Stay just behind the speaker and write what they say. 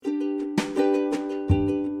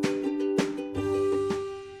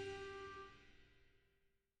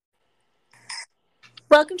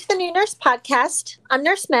Welcome to the New Nurse Podcast. I'm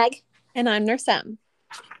Nurse Meg. And I'm Nurse M.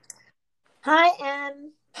 Hi,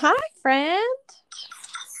 Em. Hi, friend.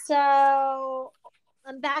 So,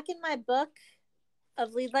 I'm back in my book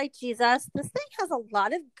of Lead Like Jesus. This thing has a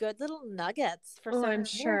lot of good little nuggets for I'm servant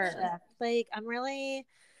sure. leadership. I'm really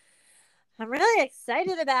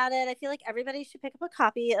excited about it. I feel like everybody should pick up a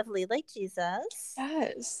copy of Lead Like Jesus.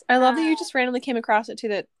 Yes. I love that you just randomly came across it too,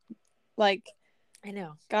 that, I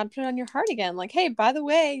know. God put it on your heart again. Hey, by the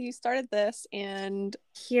way, you started this, and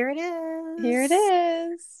here it is. Here it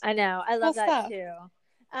is. I know. I love cool that stuff. too.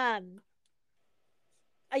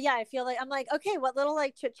 Yeah, I feel like I'm okay, what little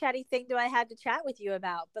chit chatty thing do I have to chat with you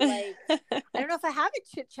about? But I don't know if I have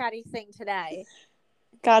a chit chatty thing today.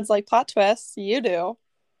 God's plot twists. You do.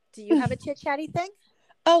 Do you have a chit chatty thing?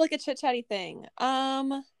 Oh, a chit chatty thing.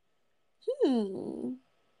 I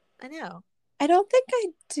know. I don't think I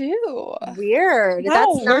do. Weird. Wow,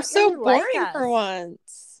 that's we're so really boring for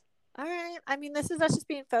once. All right. I mean, this is us just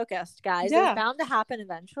being focused, guys. Yeah. It's bound to happen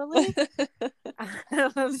eventually.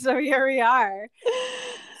 So here we are.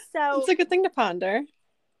 So it's a good thing to ponder.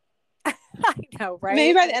 I know, right?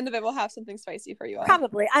 Maybe by the end of it, we'll have something spicy for you all.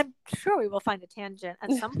 Probably. I'm sure we will find a tangent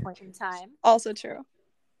at some point in time. Also true.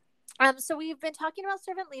 So we've been talking about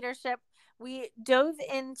servant leadership. We dove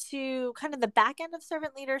into kind of the back end of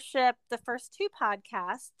servant leadership, the first two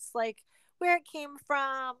podcasts, where it came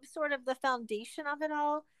from, sort of the foundation of it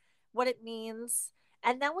all, what it means.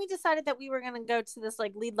 And then we decided that we were going to go to this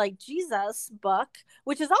Lead Like Jesus book,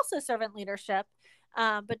 which is also servant leadership,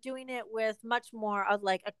 but doing it with much more of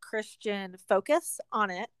a Christian focus on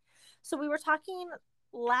it. So we were talking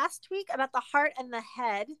last week about the heart and the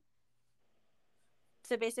head.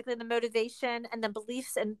 So basically the motivation and the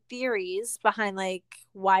beliefs and theories behind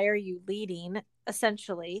why are you leading,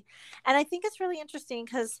 essentially. And I think it's really interesting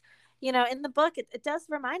because, in the book, it does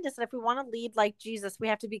remind us that if we want to lead like Jesus, we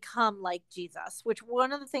have to become like Jesus, which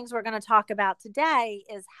one of the things we're going to talk about today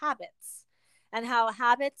is habits and how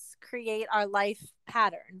habits create our life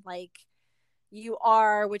pattern. You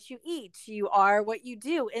are what you eat, you are what you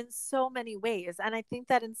do in so many ways. And I think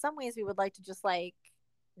that in some ways we would like to just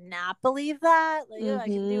not believe that I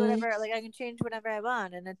can do whatever, I can change whatever I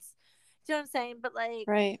want, and it's, you know what I'm saying, but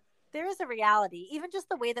right, there is a reality. Even just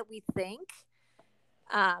the way that we think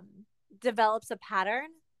develops a pattern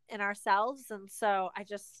in ourselves, and so I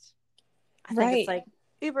think it's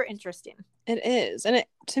uber interesting. It is. And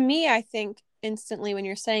to me, I think instantly when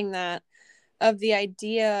you're saying that, of the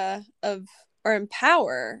idea of, or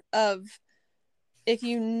empower of, if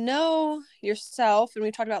you know yourself, and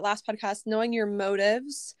we talked about last podcast, knowing your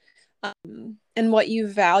motives and what you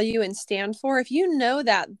value and stand for, if you know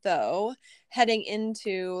that, though, heading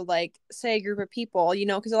into say a group of people,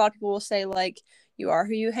 because a lot of people will say you are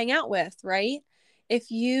who you hang out with, right?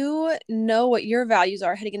 If you know what your values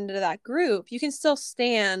are heading into that group, you can still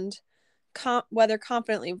stand whether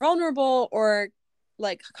confidently vulnerable or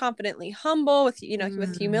confidently humble with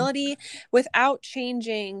with humility, without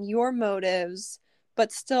changing your motives, but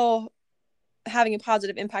still having a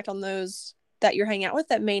positive impact on those that you're hanging out with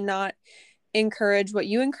that may not encourage what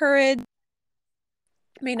you encourage,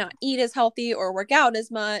 may not eat as healthy or work out as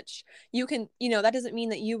much. You can, that doesn't mean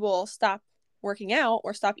that you will stop working out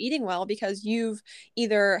or stop eating well, because you've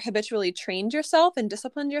either habitually trained yourself and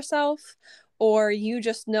disciplined yourself, or you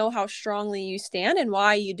just know how strongly you stand and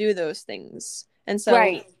why you do those things. And so,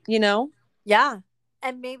 right. Yeah.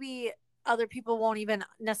 And maybe other people won't even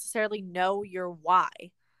necessarily know your why.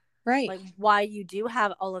 Right. Why you do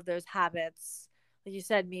have all of those habits. Like you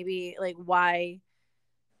said, maybe why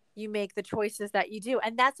you make the choices that you do.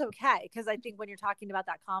 And that's okay. Because I think when you're talking about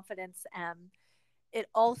that confidence, it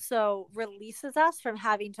also releases us from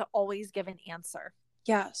having to always give an answer.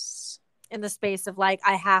 Yes. In the space of I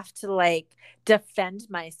have to defend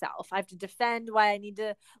myself. I have to defend why I need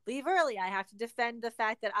to leave early. I have to defend the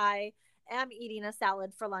fact that I am eating a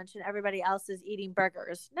salad for lunch and everybody else is eating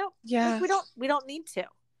burgers. No, yeah, we don't need to.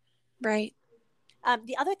 Right.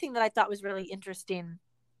 The other thing that I thought was really interesting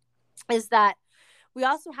is that we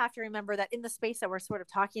also have to remember that in the space that we're sort of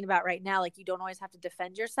talking about right now, you don't always have to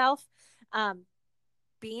defend yourself.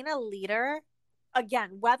 Being a leader,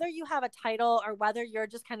 again, whether you have a title or whether you're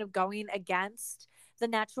just kind of going against the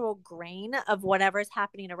natural grain of whatever is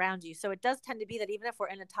happening around you. So it does tend to be that even if we're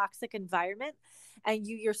in a toxic environment and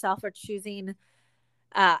you yourself are choosing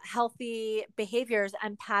healthy behaviors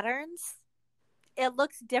and patterns, it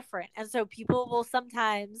looks different. And so people will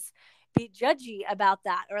sometimes be judgy about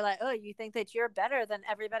that, or oh, you think that you're better than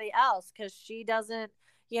everybody else because she doesn't,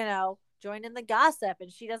 join in the gossip,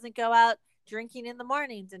 and she doesn't go out drinking in the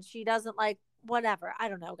mornings, and she doesn't whatever. I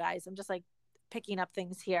don't know, guys. I'm just picking up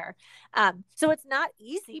things here. So it's not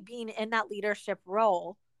easy being in that leadership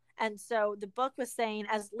role. And so the book was saying,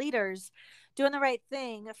 as leaders, doing the right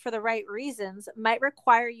thing for the right reasons might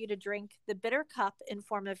require you to drink the bitter cup in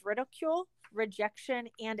form of ridicule, rejection,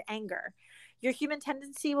 and anger. Your human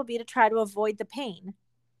tendency will be to try to avoid the pain.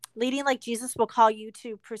 Leading like Jesus will call you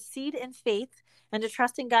to proceed in faith and to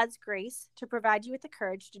trust in God's grace to provide you with the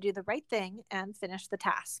courage to do the right thing and finish the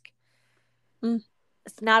task.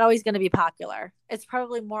 It's not always going to be popular. It's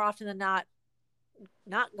probably more often than not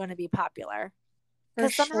going to be popular.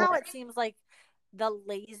 Because somehow it seems like the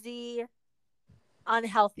lazy,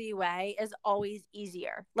 unhealthy way is always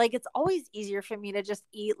easier. Like, it's always easier for me to just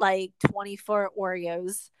eat like 24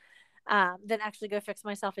 Oreos than actually go fix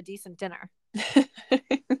myself a decent dinner.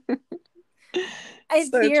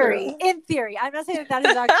 In theory, I'm not saying that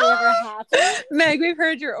has actually ever happened. Meg, we've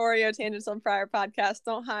heard your Oreo tangents on prior podcasts.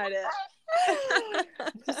 Don't hide it.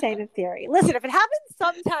 I'm just saying in theory. Listen, if it happens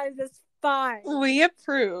sometimes, it's fine. We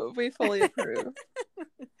approve. We fully approve.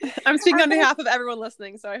 I'm speaking on behalf of everyone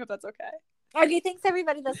listening, so I hope that's okay. Okay, thanks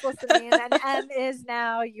everybody that's listening. And Em is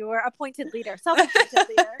now your appointed leader, self-appointed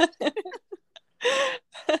leader.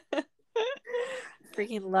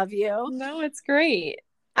 Freaking love you. No, it's great.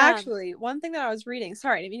 Actually, one thing that I was reading,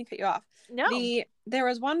 sorry, I didn't mean to cut you off. No. There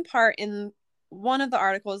was one part in one of the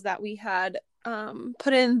articles that we had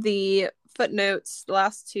put in the footnotes, the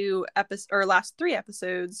last 3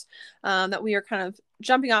 episodes that we are kind of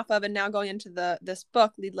jumping off of and now going into this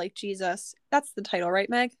book, Lead Like Jesus. That's the title, right,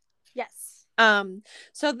 Meg? Yes.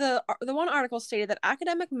 So the one article stated that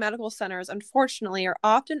academic medical centers, unfortunately, are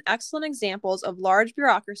often excellent examples of large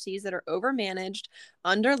bureaucracies that are overmanaged,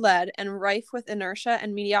 underled, and rife with inertia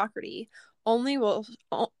and mediocrity. Only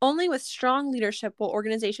with strong leadership will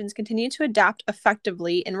organizations continue to adapt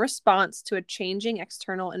effectively in response to a changing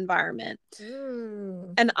external environment.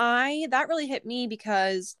 And that really hit me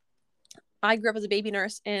because I grew up as a baby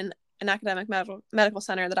nurse in an academic medical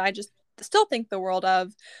center that I just still think the world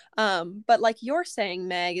of. But like you're saying,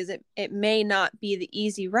 Meg, is it may not be the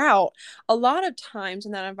easy route. A lot of times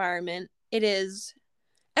in that environment, it is,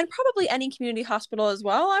 and probably any community hospital as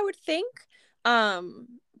well, I would think.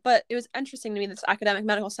 But it was interesting to me that academic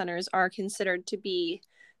medical centers are considered to be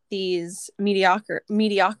these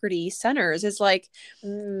mediocrity centers. Is like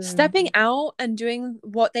stepping out and doing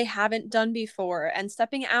what they haven't done before, and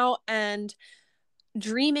stepping out and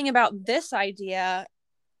dreaming about this idea.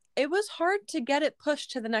 It was hard to get it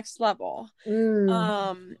pushed to the next level.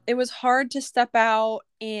 It was hard to step out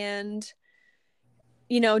and,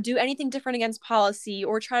 do anything different against policy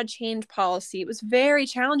or try to change policy. It was very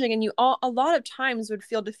challenging, and a lot of times would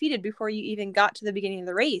feel defeated before you even got to the beginning of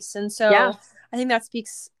the race. And so I think that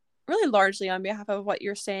speaks really largely on behalf of what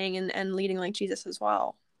you're saying and leading like Jesus as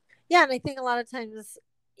well. Yeah. And I think a lot of times,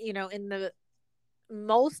 in the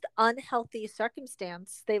most unhealthy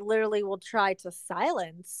circumstance, they literally will try to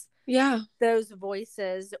silence those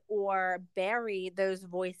voices or bury those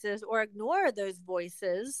voices or ignore those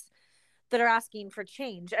voices that are asking for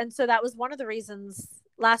change. And so that was one of the reasons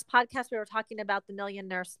last podcast we were talking about the Million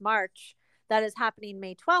Nurse March that is happening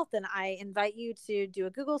May 12th. And I invite you to do a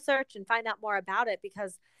Google search and find out more about it,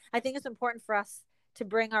 because I think it's important for us to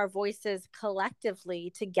bring our voices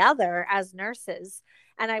collectively together as nurses.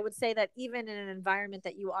 And I would say that even in an environment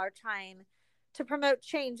that you are trying to promote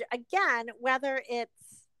change, again, whether it's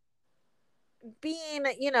being,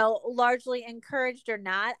 largely encouraged or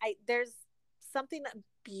not, there's something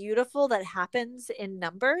beautiful that happens in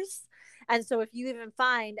numbers. And so if you even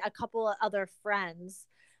find a couple of other friends,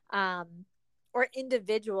 or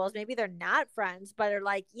individuals, maybe they're not friends, but are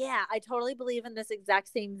like, yeah, I totally believe in this exact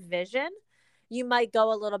same vision, you might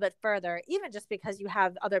go a little bit further, even just because you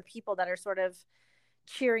have other people that are sort of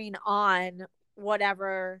cheering on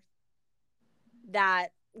whatever that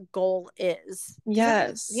goal is.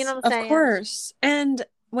 Yes. You know what I'm saying? Of course. And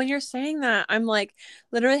when you're saying that, I'm like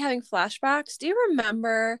literally having flashbacks. Do you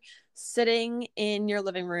remember sitting in your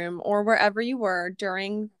living room or wherever you were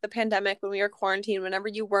during the pandemic when we were quarantined, whenever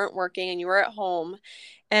you weren't working and you were at home?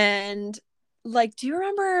 And like, do you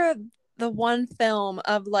remember the one film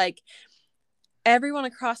of like everyone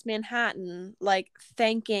across Manhattan like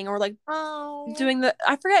thanking or like doing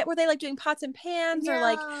I forget, were they like doing pots and pans or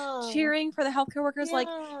like cheering for the healthcare workers? Like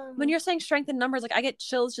when you're saying strength in numbers, like I get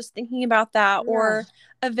chills just thinking about that. Or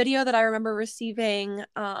a video that I remember receiving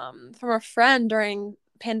from a friend during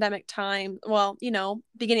pandemic time,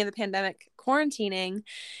 beginning of the pandemic, quarantining,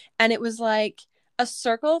 and it was like a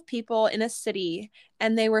circle of people in a city,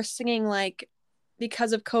 and they were singing like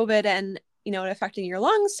because of COVID and it affecting your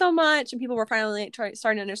lungs so much, and people were finally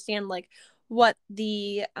starting to understand like what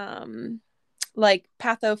the like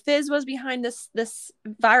Pathophyz was behind this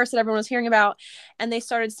virus that everyone was hearing about, and they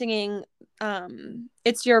started singing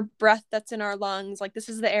it's your breath that's in our lungs, like this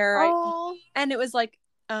is the air. Oh, And it was like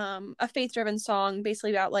a faith-driven song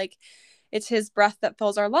basically about like it's his breath that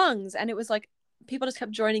fills our lungs, and it was like people just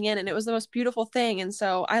kept joining in, and it was the most beautiful thing. And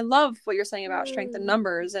so I love what you're saying about strength in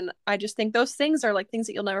numbers, and I just think those things are like things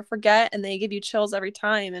that you'll never forget, and they give you chills every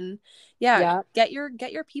time. And yeah. get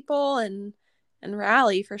your people and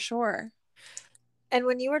rally for sure. And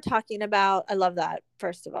when you were talking about, I love that,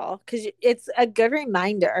 first of all, because it's a good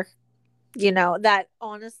reminder, that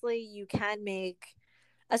honestly you can make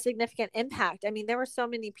a significant impact. I mean, there were so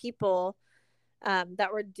many people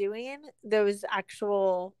that were doing those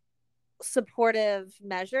actual supportive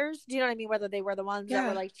measures. Do you know what I mean? Whether they were the ones that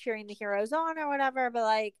were like cheering the heroes on or whatever, but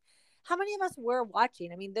like, how many of us were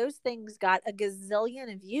watching? I mean, those things got a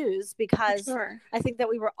gazillion views because I think that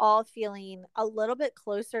we were all feeling a little bit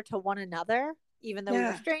closer to one another, even though we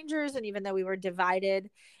were strangers and even though we were divided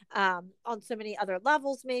on so many other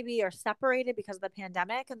levels, maybe, or separated because of the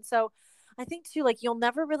pandemic. And so I think too, like, you'll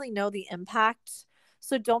never really know the impact.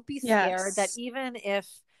 So don't be scared that even if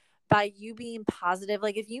by you being positive,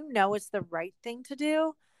 like if you know it's the right thing to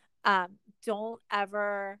do, don't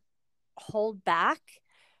ever hold back,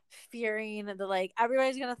 fearing that like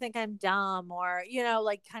everybody's gonna think I'm dumb, or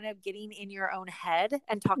like kind of getting in your own head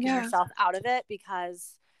and talking yourself out of it,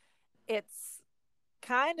 because it's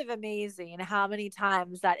kind of amazing how many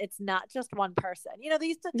times that it's not just one person. They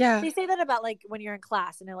used to they say that about like when you're in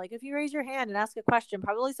class and they're like, if you raise your hand and ask a question,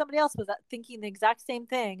 probably somebody else was thinking the exact same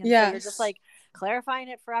thing, and so you're just like clarifying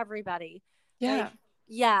it for everybody. Like,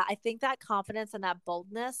 I think that confidence and that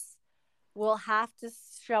boldness will have to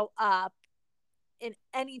show up in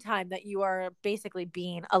any time that you are basically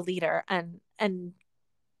being a leader and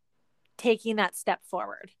taking that step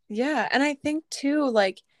forward. And I think too,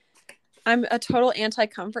 like, I'm a total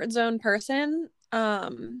anti-comfort zone person.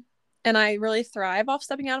 And I really thrive off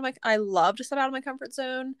stepping out of I love to step out of my comfort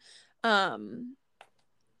zone. And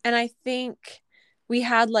I think we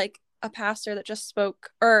had like a pastor that just spoke,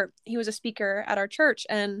 or he was a speaker at our church,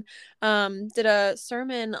 and did a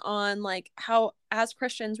sermon on like how as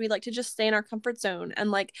Christians we like to just stay in our comfort zone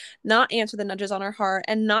and like not answer the nudges on our heart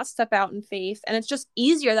and not step out in faith. And it's just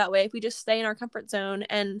easier that way if we just stay in our comfort zone.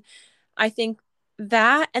 And I think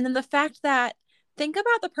that, and then the fact that, think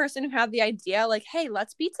about the person who had the idea, like, hey,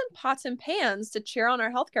 let's beat some pots and pans to cheer on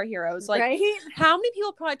our healthcare heroes. Like, how many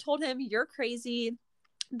people probably told him, you're crazy,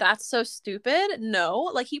 that's so stupid?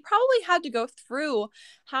 No, like he probably had to go through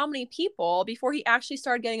how many people before he actually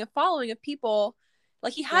started getting a following of people.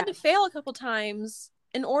 Like he had to fail a couple times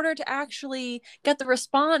in order to actually get the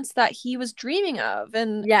response that he was dreaming of.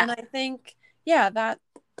 And I think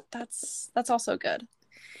that's also good.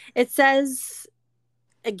 It says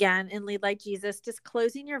again in Lead Like Jesus,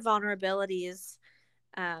 disclosing your vulnerabilities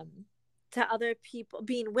to other people,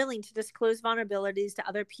 being willing to disclose vulnerabilities to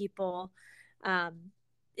other people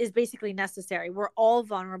is basically necessary. We're all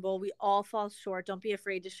vulnerable. We all fall short. Don't be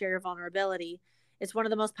afraid to share your vulnerability. It's one of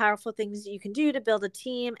the most powerful things you can do to build a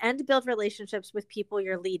team and to build relationships with people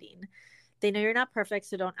you're leading. They know you're not perfect,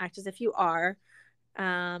 so don't act as if you are.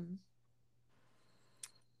 And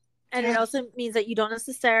it also means that you don't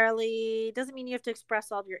necessarily, doesn't mean you have to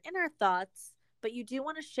express all of your inner thoughts, but you do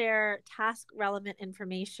want to share task relevant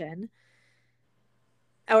information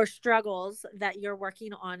or struggles that you're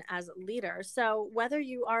working on as a leader. So whether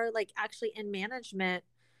you are like actually in management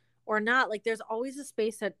or not, like there's always a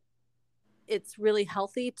space that it's really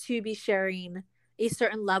healthy to be sharing a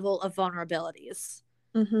certain level of vulnerabilities.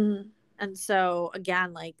 And so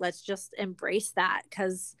again, like, let's just embrace that,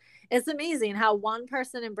 because it's amazing how one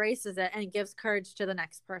person embraces it and gives courage to the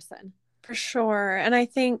next person. For sure. And I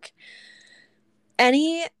think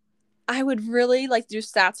I would really like to do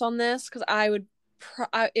stats on this, because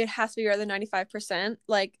it has to be rather than 95%,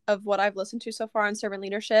 like, of what I've listened to so far on servant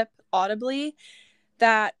leadership audibly,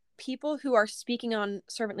 that people who are speaking on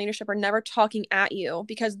servant leadership are never talking at you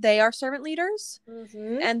because they are servant leaders.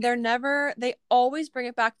 And they always bring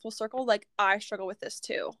it back full circle. Like, I struggle with this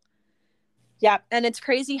too. And it's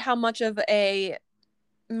crazy how much of a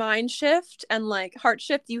mind shift and like heart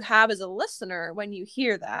shift you have as a listener when you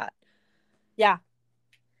hear that.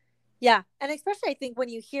 And especially I think when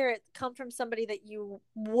you hear it come from somebody that you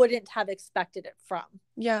wouldn't have expected it from.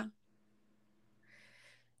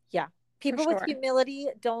 People with humility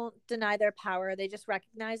don't deny their power. They just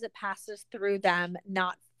recognize it passes through them,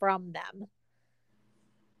 not from them.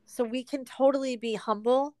 So we can totally be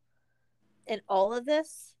humble in all of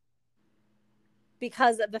this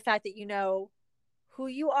because of the fact that you know who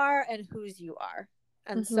you are and whose you are.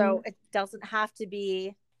 And so it doesn't have to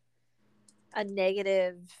be a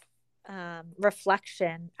negative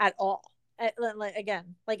reflection at all.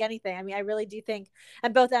 Again, like anything. I mean, I really do think,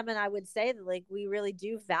 and both Em and I would say that like we really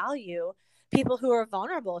do value people who are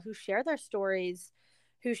vulnerable, who share their stories,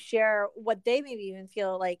 who share what they maybe even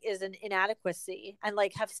feel like is an inadequacy, and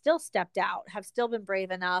like have still stepped out, have still been brave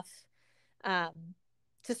enough um,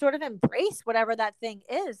 to sort of embrace whatever that thing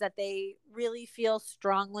is that they really feel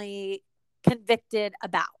strongly convicted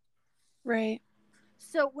about. Right.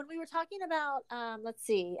 So when we were talking about, let's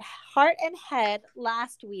see, heart and head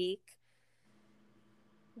last week,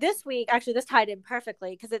 this week, actually, this tied in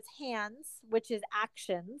perfectly because it's hands, which is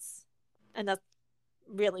actions. And that's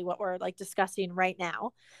really what we're like discussing right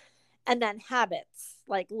now. And then habits,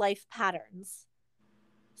 like life patterns.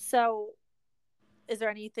 So is there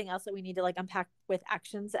anything else that we need to like unpack with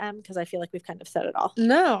actions, Em? Because I feel like we've kind of said it all.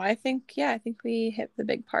 No, I think we hit the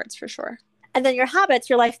big parts for sure. And then your habits,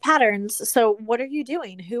 your life patterns. So what are you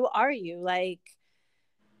doing? Who are you? Like,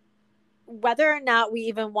 whether or not we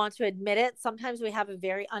even want to admit it, sometimes we have a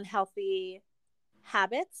very unhealthy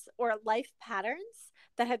habits or life patterns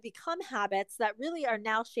that have become habits that really are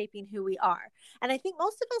now shaping who we are. And I think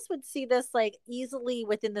most of us would see this like easily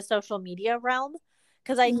within the social media realm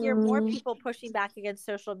because I hear more people pushing back against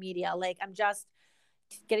social media. Like, I'm just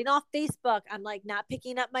getting off Facebook. I'm like not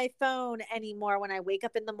picking up my phone anymore when I wake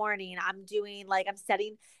up in the morning. I'm doing like, I'm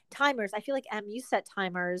setting timers. I feel like you set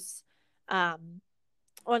timers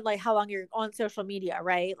on like how long you're on social media,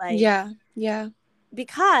 right? Like, yeah.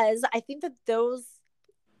 Because I think that those,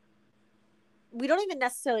 we don't even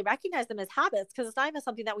necessarily recognize them as habits because it's not even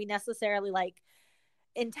something that we necessarily like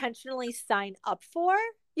intentionally sign up for.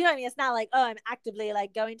 You know what I mean? It's not like, oh, I'm actively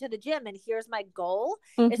like going to the gym and here's my goal.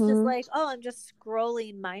 It's just like, oh, I'm just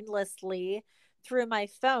scrolling mindlessly through my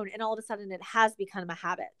phone. And all of a sudden it has become a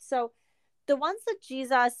habit. So the ones that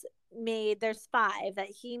Jesus made, there's 5 that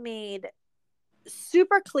he made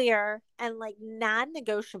super clear and like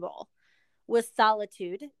non-negotiable was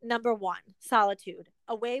solitude. Number 1, solitude,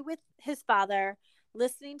 away with his father,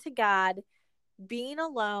 listening to God, being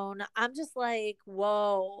alone. I'm just like,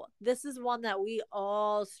 whoa, this is one that we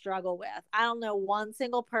all struggle with. I don't know one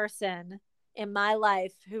single person in my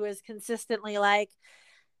life who is consistently like,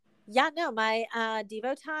 yeah, no, my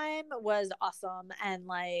Devo time was awesome. And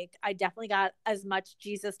like, I definitely got as much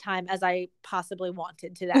Jesus time as I possibly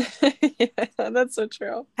wanted today. Yeah, that's so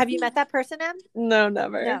true. Have you met that person, Em? No,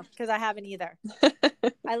 never. No, because I haven't either.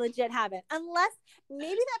 I legit haven't. Unless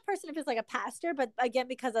maybe that person, if it's like a pastor, but again,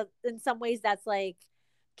 because of, in some ways that's like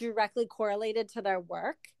directly correlated to their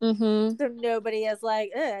work. Mm-hmm. So nobody is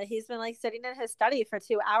like, he's been like sitting in his study for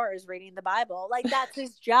 2 hours reading the Bible. Like, that's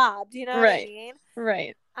his job. Do you know what I mean?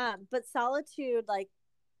 Right. But solitude, like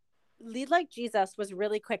lead like Jesus was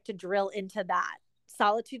really quick to drill into that.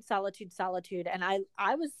 Solitude, solitude, solitude. And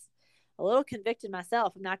I was a little convicted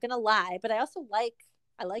myself. I'm not gonna lie, but I also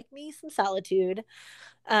I like me some solitude.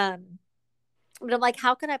 But I'm like,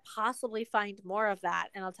 how can I possibly find more of that?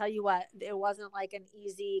 And I'll tell you what, it wasn't like an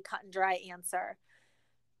easy cut and dry answer.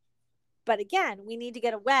 But again, we need to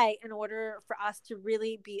get away in order for us to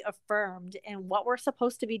really be affirmed in what we're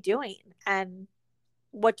supposed to be doing and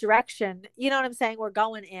what direction, you know what I'm saying, we're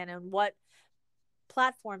going in, and what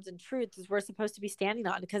platforms and truths we're supposed to be standing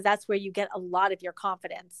on, because that's where you get a lot of your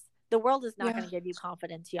confidence. The world is not going to give you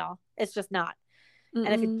confidence, y'all. It's just not. Mm-mm.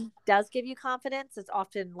 And if it does give you confidence, it's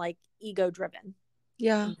often like ego driven.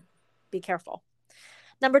 Yeah. Be careful.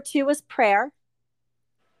 Number 2 was prayer.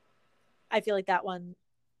 I feel like that one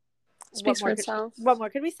speaks for itself. What more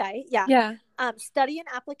could we say? Yeah. Yeah. Study and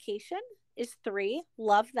application is 3.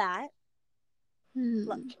 Love that.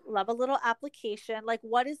 Love a little application. Like,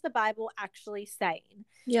 what is the Bible actually saying?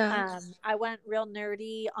 Yeah. I went real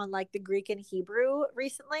nerdy on like the Greek and Hebrew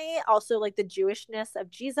recently. Also like the Jewishness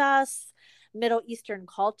of Jesus, Middle Eastern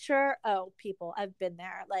culture. Oh, people, I've been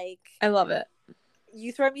there. Like, I love it.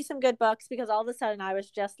 You throw me some good books, because all of a sudden I was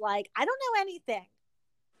just like, I don't know anything.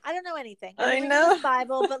 I know this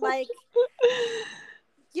Bible, but like,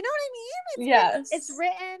 you know what I mean? It's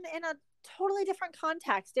written in a totally different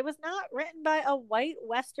context. It was not written by a white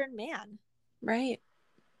Western man. Right.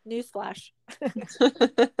 Newsflash.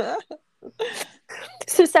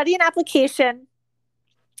 So study and application.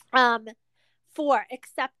 4,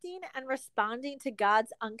 accepting and responding to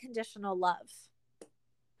God's unconditional love.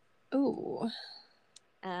 Ooh.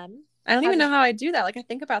 I don't even know how I do that. Like, I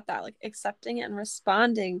think about that, like accepting and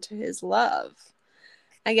responding to his love.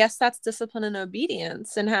 I guess that's discipline and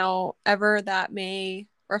obedience, and however that may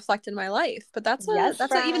reflect in my life. But that's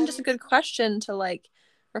even just a good question to like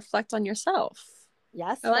reflect on yourself.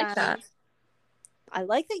 Yes, I like that. I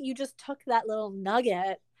like that you just took that little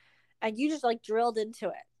nugget and you just like drilled into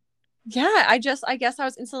it. Yeah, I guess I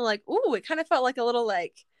was instantly like, ooh, it kind of felt like a little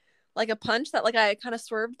like a punch that like I kind of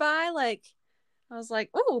swerved by. Like I was like,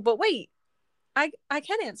 oh, but wait, I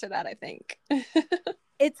can answer that, I think.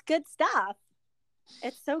 It's good stuff.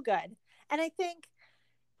 It's so good. And I think,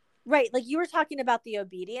 right, like you were talking about the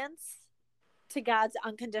obedience to God's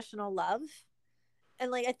unconditional love. And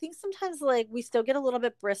like I think sometimes like we still get a little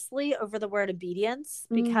bit bristly over the word obedience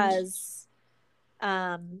because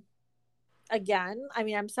um again, I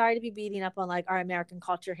mean, I'm sorry to be beating up on like our American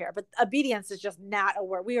culture here, but obedience is just not a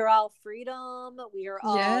word. We are all freedom. We are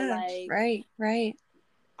all Yeah, like right.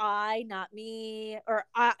 I, not me, or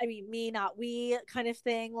I mean, me, not we kind of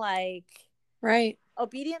thing. Like, Right.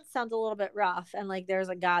 obedience sounds a little bit rough. And like, there's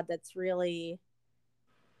a God that's really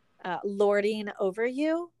lording over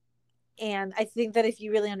you. And I think that if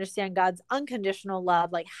you really understand God's unconditional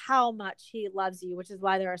love, like how much he loves you, which is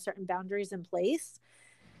why there are certain boundaries in place,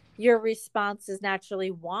 your response is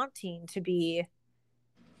naturally wanting to be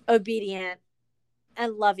obedient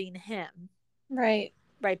and loving him Right.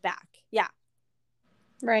 right back. Yeah.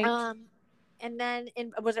 Right. And then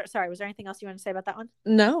was there anything else you want to say about that one?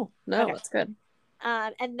 No, Okay. that's good.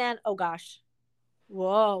 And then, oh gosh,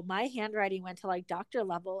 whoa, my handwriting went to like doctor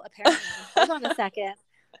level apparently. Hold on a second.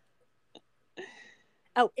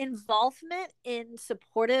 Oh, involvement in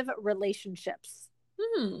supportive relationships.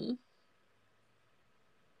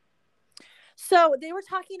 So they were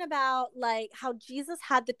talking about like how Jesus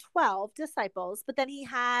had the 12 disciples, but then he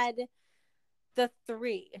had the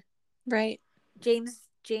three. Right. James,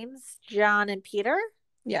 John, and Peter.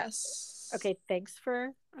 Yes. Okay, thanks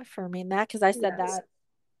for affirming that because I said Yes. that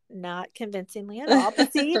not convincingly at all.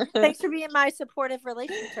 But see, thanks for being my supportive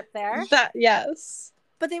relationship there. Yes.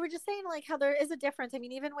 But they were just saying like how there is a difference. I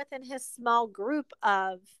mean, even within his small group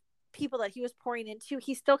of people that he was pouring into,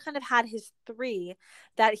 he still kind of had his three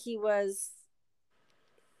that he was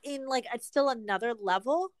in like it's still another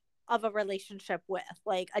level of a relationship with,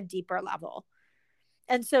 like a deeper level.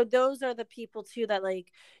 And so those are the people too that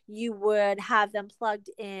like you would have them plugged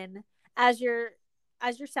in as your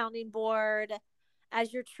sounding board,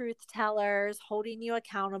 as your truth tellers, holding you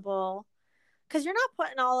accountable, because you're not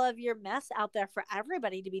putting all of your mess out there for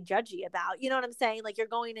everybody to be judgy about. You know what I'm saying? Like you're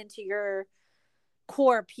going into your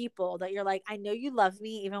core people that you're like, I know you love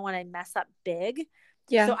me even when I mess up big.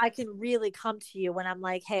 Yeah. So I can really come to you when I'm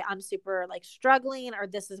like, hey, I'm super like struggling, or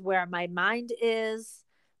this is where my mind is.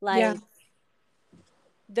 Like, yeah.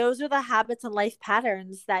 those are the habits and life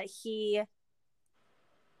patterns that he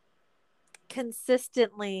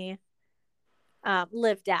consistently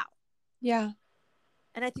lived out. Yeah.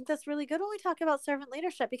 And I think that's really good when we talk about servant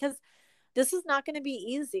leadership, because this is not going to be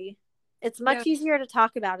easy. It's much easier to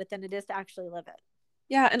talk about it than it is to actually live it.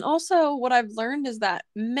 Yeah. And also what I've learned is that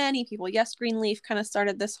many people, yes, Greenleaf kind of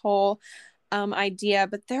started this whole idea,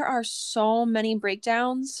 but there are so many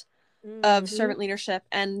breakdowns of servant leadership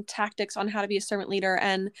and tactics on how to be a servant leader,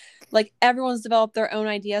 and like everyone's developed their own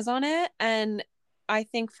ideas on it. And I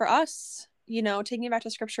think for us, taking it back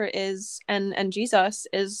to scripture is and Jesus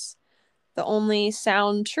is the only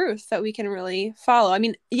sound truth that we can really follow. I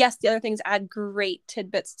mean, yes, the other things add great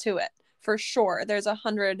tidbits to it for sure. There's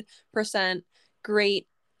 100% great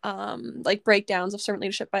like breakdowns of servant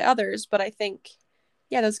leadership by others, but I think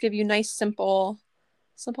those give you nice simple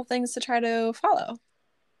things to try to follow.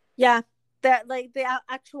 Yeah, that like the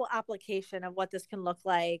actual application of what this can look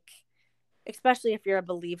like, especially if you're a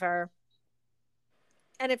believer.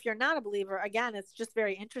 And if you're not a believer, again, it's just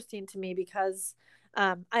very interesting to me because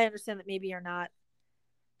I understand that maybe you're not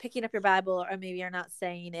picking up your Bible, or maybe you're not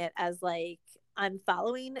saying it as like, I'm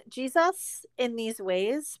following Jesus in these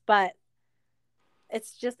ways, but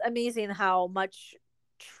it's just amazing how much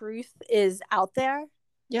truth is out there.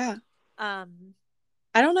 Yeah.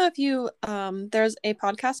 I don't know if you there's a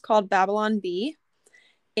podcast called Babylon Bee,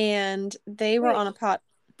 and they were on a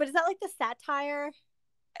but is that like the satire?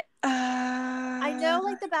 I know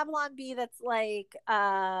like the Babylon Bee that's like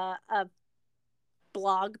a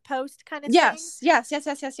blog post kind of thing. Yes.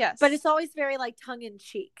 But it's always very like tongue in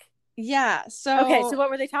cheek. Yeah. So okay, so what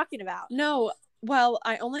were they talking about? No, well,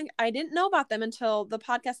 I didn't know about them until the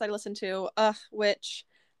podcast I listened to, which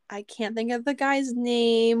I can't think of the guy's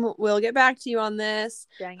name. We'll get back to you on this.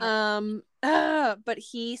 Dang it. But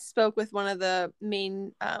he spoke with one of the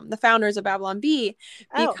main the founders of Babylon Bee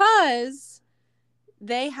because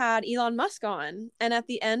they had Elon Musk on, and at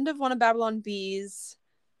the end of one of Babylon Bee's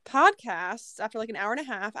podcasts, after like an hour and a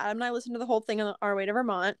half, Adam and I listened to the whole thing on our way to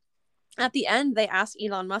Vermont. At the end, they asked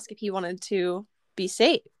Elon Musk if he wanted to be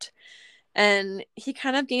saved. And he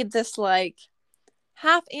kind of gave this like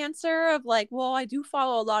half answer of like, well, I do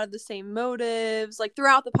follow a lot of the same motives. Like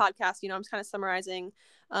throughout the podcast, you know, I'm just kind of summarizing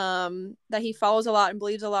that he follows a lot and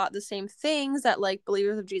believes a lot the same things that like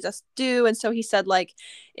believers of Jesus do. And so he said, like,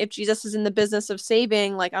 if Jesus is in the business of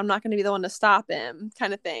saving, like, I'm not going to be the one to stop him,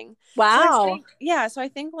 kind of thing. Wow. So I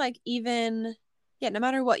think like even no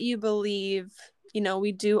matter what you believe, you know,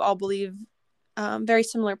 we do all believe very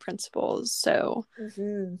similar principles. So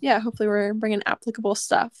yeah, hopefully we're bringing applicable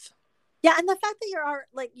stuff. Yeah, and the fact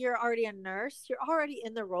that you're already a nurse, you're already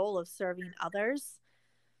in the role of serving others.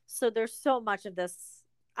 So there's so much of this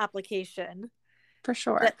application For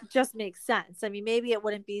sure. that just makes sense. I mean, maybe it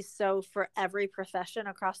wouldn't be so for every profession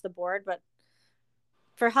across the board, but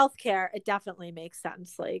for healthcare, it definitely makes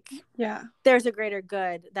sense. Like, yeah, there's a greater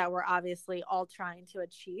good that we're obviously all trying to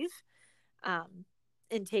achieve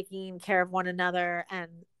in taking care of one another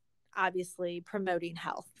and obviously promoting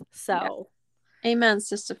health. So amen,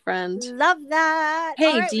 sister friend. love that.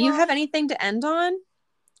 Hey, right, do you have anything to end on?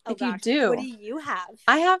 Oh, gosh, you do, what do you have?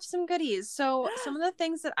 I have some goodies. So some of the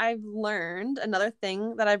things that I've learned, another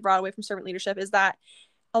thing that I brought away from servant leadership is that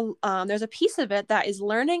there's a piece of it that is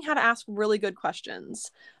learning how to ask really good questions.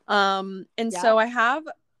 So I have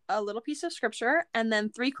a little piece of scripture and then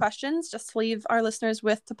 3 questions just to leave our listeners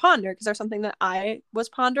with to ponder, because there's something that I was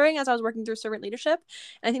pondering as I was working through servant leadership.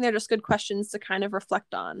 And I think they're just good questions to kind of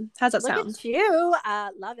reflect on. How's that sound? Look at you.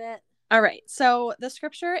 Love it. All right. So the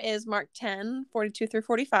scripture is Mark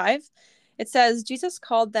 10:42-45. It says, Jesus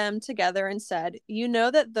called them together and said, "You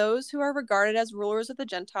know that those who are regarded as rulers of the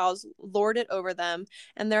Gentiles lord it over them,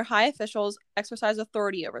 and their high officials exercise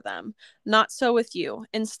authority over them. Not so with you.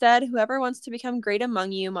 Instead, whoever wants to become great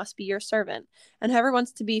among you must be your servant, and whoever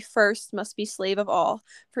wants to be first must be slave of all.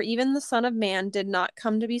 For even the Son of Man did not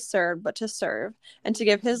come to be served, but to serve, and to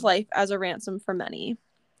give his life as a ransom for many."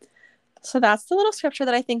 So that's the little scripture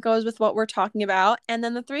that I think goes with what we're talking about. And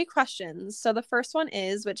then the 3 questions. So the first one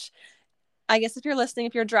is, which I guess if you're listening,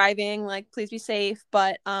 if you're driving, like, please be safe.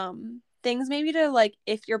 But things maybe to, like,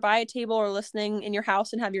 if you're by a table or listening in your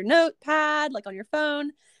house and have your notepad, like, on your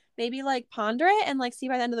phone, maybe, like, ponder it and, like, see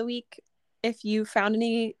by the end of the week if you found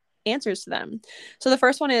any answers to them. So the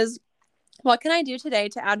first one is, what can I do today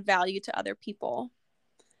to add value to other people?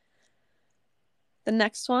 The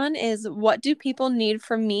next one is, what do people need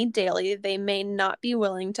from me daily they may not be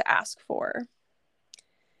willing to ask for?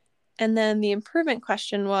 And then the improvement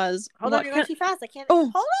question was, hold on, you're going too fast. I can't.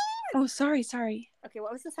 Oh, hold on. Oh, sorry. Okay,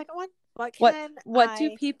 what was the second one? What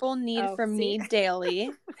do people need from me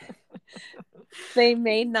daily they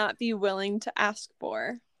may not be willing to ask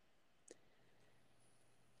for?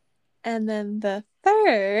 And then the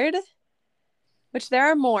third, which there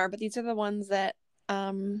are more, but these are the ones that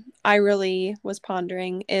I really was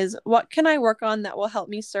pondering, is, what can I work on that will help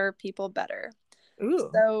me serve people better? Ooh.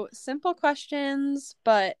 So simple questions,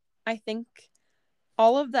 but I think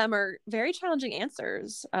all of them are very challenging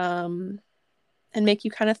answers and make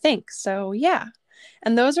you kind of think. So yeah.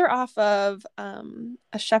 And those are off of a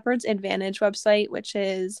Shepherd's Advantage website, which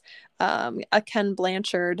is a Ken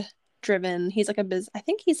Blanchard driven. He's like I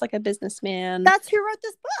think he's like a businessman. That's who wrote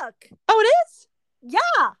this book. Oh, it is?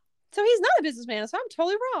 Yeah. So he's not a businessman, so I'm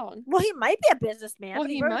totally wrong. Well, he might be a businessman. Well,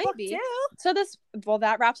 he might be. Too. So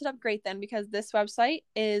that wraps it up great then, because this website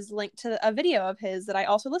is linked to a video of his that I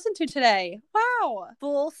also listened to today. Wow.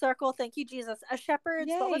 Full circle. Thank you, Jesus. A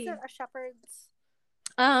Shepherd's. Yay. What was it? A Shepherd's.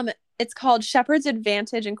 It's called Shepherd's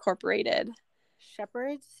Advantage Incorporated.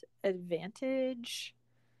 Shepherd's Advantage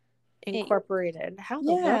Incorporated. How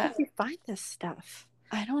the hell did you find this stuff?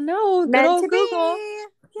 I don't know. Meant to Google. Be.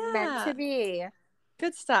 Yeah. Meant to be.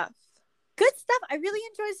 Good stuff. Good stuff. I really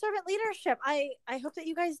enjoyed servant leadership. I hope that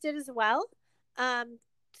you guys did as well.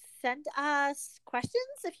 Send us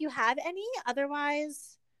questions if you have any.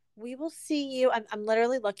 Otherwise, we will see you. I'm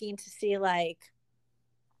literally looking to see, like,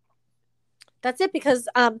 that's it, because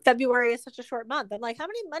February is such a short month. I'm like, how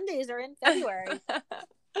many Mondays are in February? But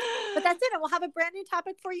that's it. And we'll have a brand new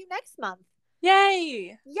topic for you next month.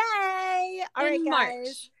 Yay! All right,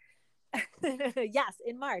 guys. Yes,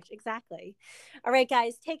 in March, exactly. All right,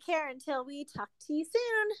 guys, take care until we talk to you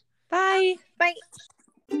soon. Bye. Bye.